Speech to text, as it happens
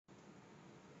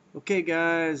Okay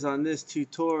guys, on this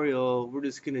tutorial we're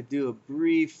just going to do a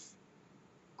brief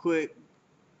quick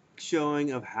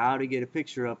showing of how to get a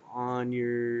picture up on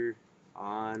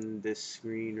this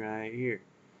screen right here,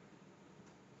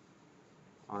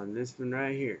 on this one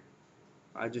right here.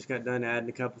 I just got done adding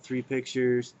a couple 3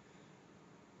 pictures.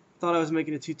 Thought I was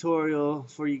making a tutorial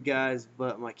for you guys,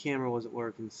 but my camera wasn't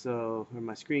working, or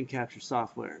my screen capture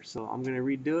software, so I'm going to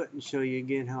redo it and show you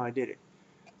again how I did it.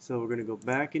 So we're going to go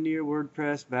back into your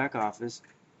WordPress back office.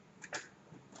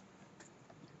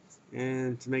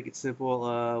 And to make it simple,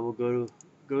 we'll go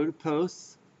to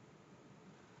posts.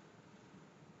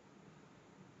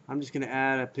 I'm just going to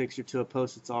add a picture to a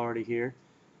post that's already here.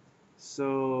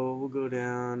 So we'll go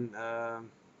down.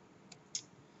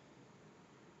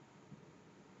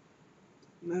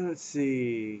 Let's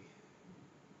see.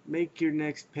 Make your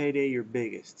next payday your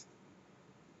biggest.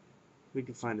 We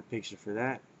can find a picture for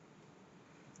that.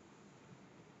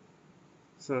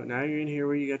 So now you're in here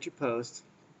where you got your post.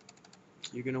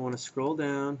 You're going to want to scroll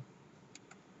down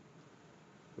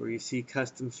where you see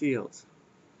custom fields.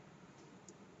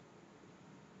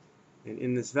 And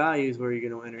in this value is where you're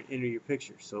going to enter your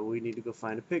picture. So we need to go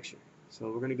find a picture. So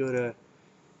we're going to go to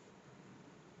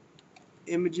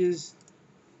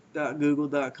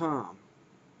images.google.com,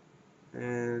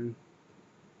 and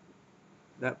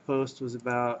that post was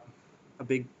about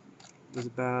your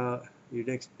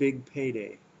next big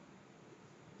payday.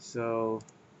 So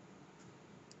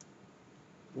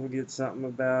we'll get something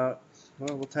about,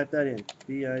 well, we'll type that in,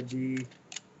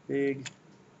 big,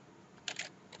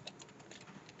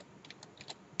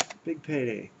 big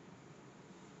payday.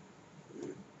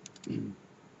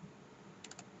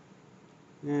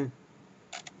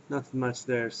 Nothing much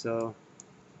there, so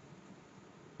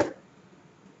type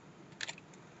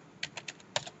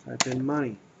in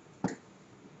money,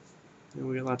 and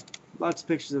we got lots of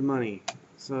pictures of money.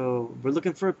 So we're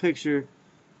looking for a picture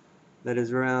that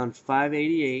is around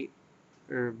 588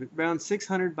 or around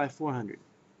 600 by 400.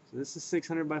 So this is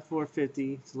 600 by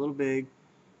 450. It's a little big.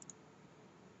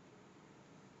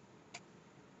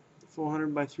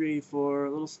 400 by 384, a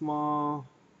little small.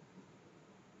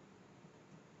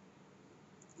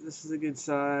 This is a good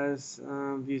size.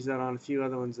 I've used that on a few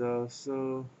other ones though.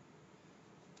 So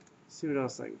let's see what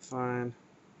else I can find.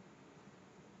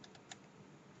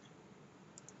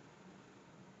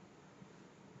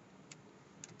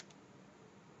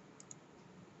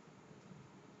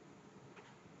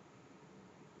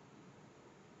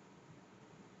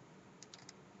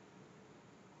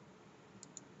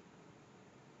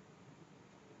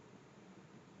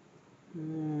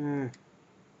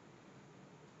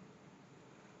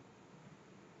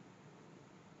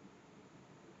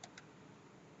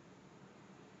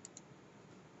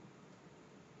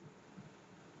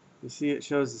 You see it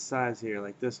shows the size here,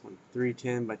 like this one,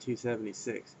 310 by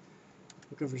 276.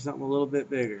 Looking for something a little bit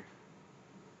bigger.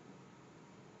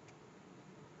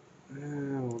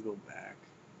 We'll go back.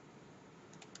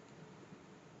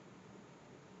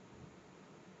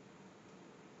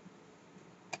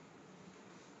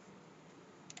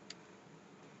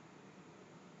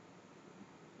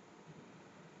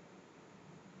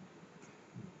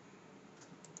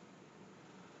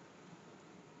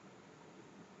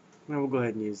 Now we'll go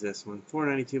ahead and use this one,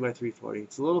 492 by 340.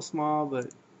 It's a little small, but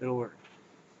it'll work.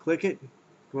 Click it,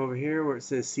 come over here where it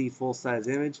says see full size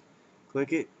image,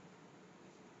 click it,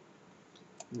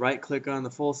 right click on the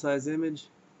full size image,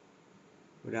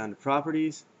 go down to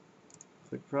properties,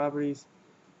 click properties,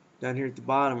 down here at the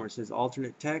bottom where it says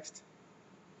alternate text,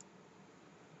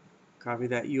 copy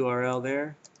that URL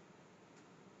there,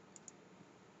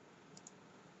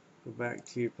 go back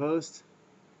to your post,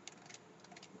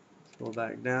 scroll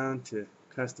back down to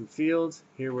custom fields,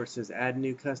 here where it says add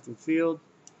new custom field,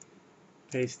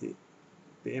 paste the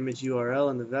image URL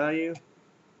and the value.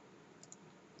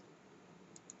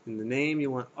 In the name you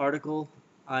want article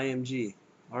img,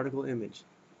 article image.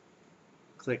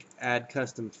 Click add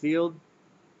custom field.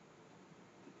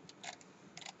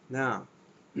 Now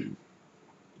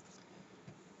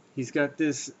he's got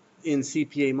this in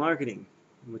CPA marketing,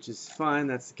 which is fine,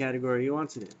 that's the category he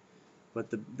wants it in. But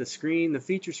the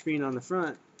feature screen on the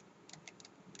front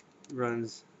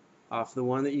runs off the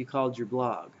one that you called your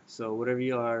blog. So whatever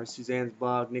you are, Suzanne's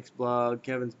blog, Nick's blog,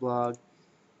 Kevin's blog,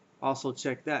 also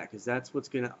check that, because that's what's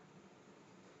going to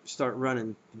start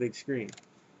running the big screen.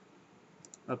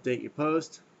 Update your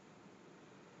post.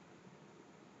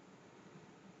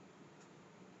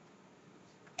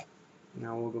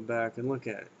 Now we'll go back and look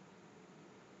at it.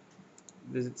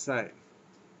 Visit site.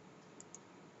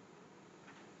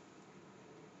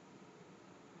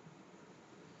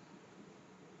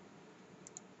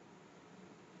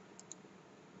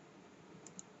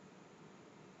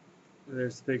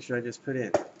 There's the picture I just put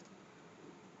in.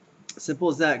 Simple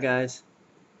as that, guys.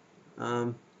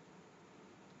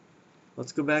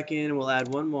 Let's go back in and we'll add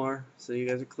one more so you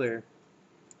guys are clear.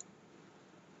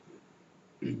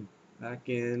 Back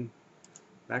in,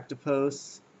 back to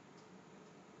posts.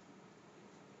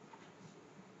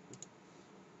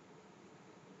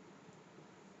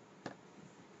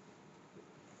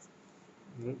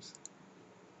 Oops.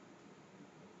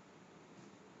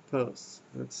 Posts.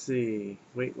 Let's see.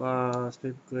 Weight loss,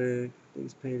 pay-per-click,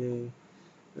 biggest payday,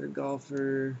 better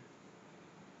golfer.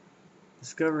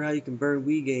 Discover how you can burn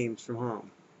Wii games from home.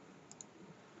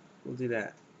 We'll do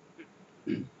that.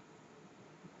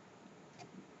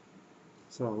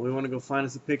 So we want to go find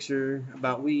us a picture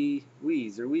about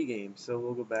Wii's or Wii games. So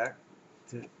we'll go back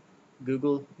to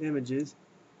Google Images.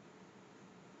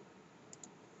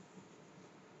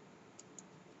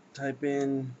 Type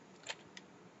in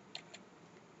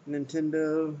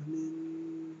Nintendo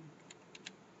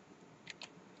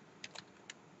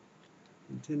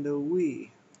Wii.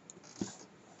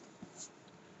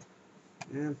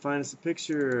 And find us a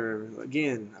picture,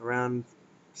 again, around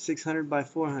 600 by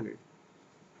 400.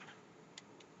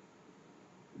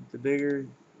 The bigger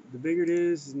it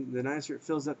is, the nicer it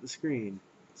fills up the screen.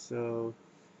 So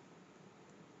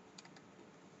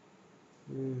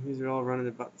these are all running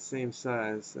about the same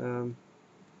size.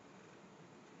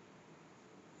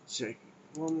 Check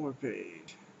one more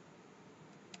page.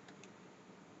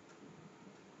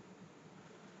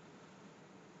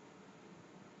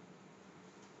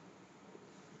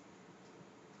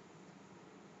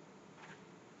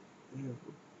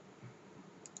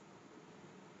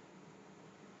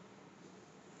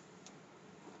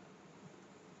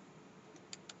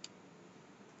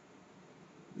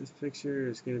 This picture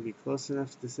is going to be close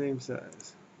enough to the same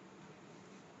size.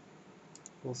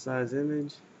 Full size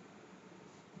image.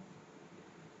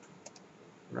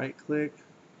 Right click.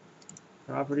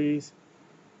 Properties.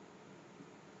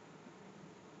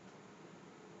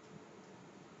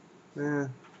 I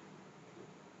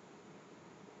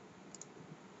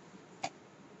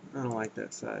don't like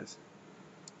that size.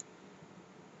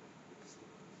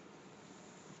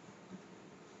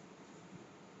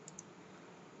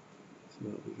 So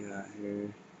what we got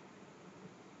here?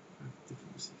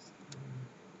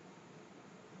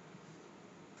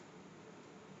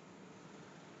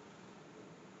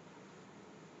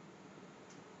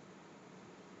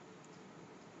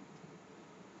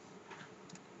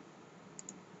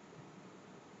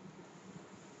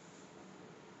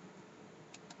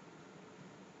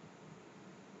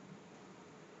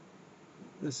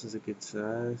 This is a good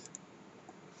size.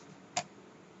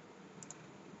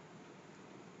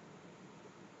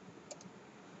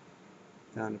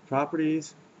 Down to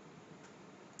properties.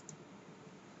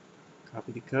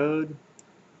 Copy the code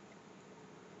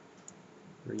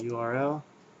or URL.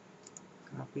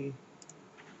 Copy.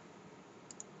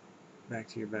 Back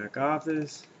to your back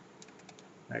office.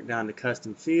 Back down to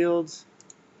custom fields.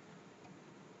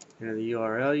 Enter the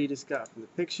URL you just got from the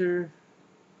picture.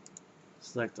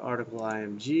 Select article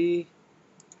IMG.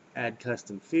 Add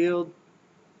custom field.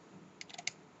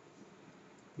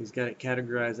 He's got it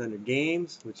categorized under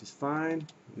games, which is fine.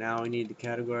 Now we need to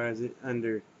categorize it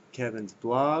under Kevin's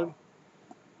blog.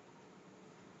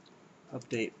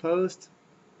 Update post.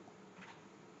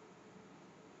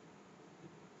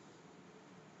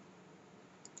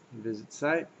 Visit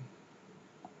site.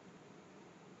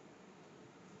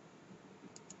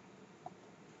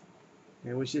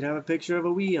 And we should have a picture of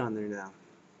a Wii on there now.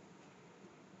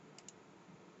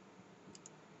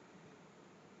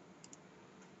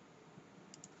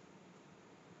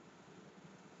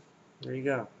 There you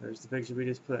go. There's the picture we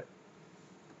just put.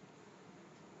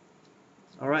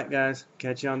 Alright guys,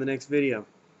 catch you on the next video.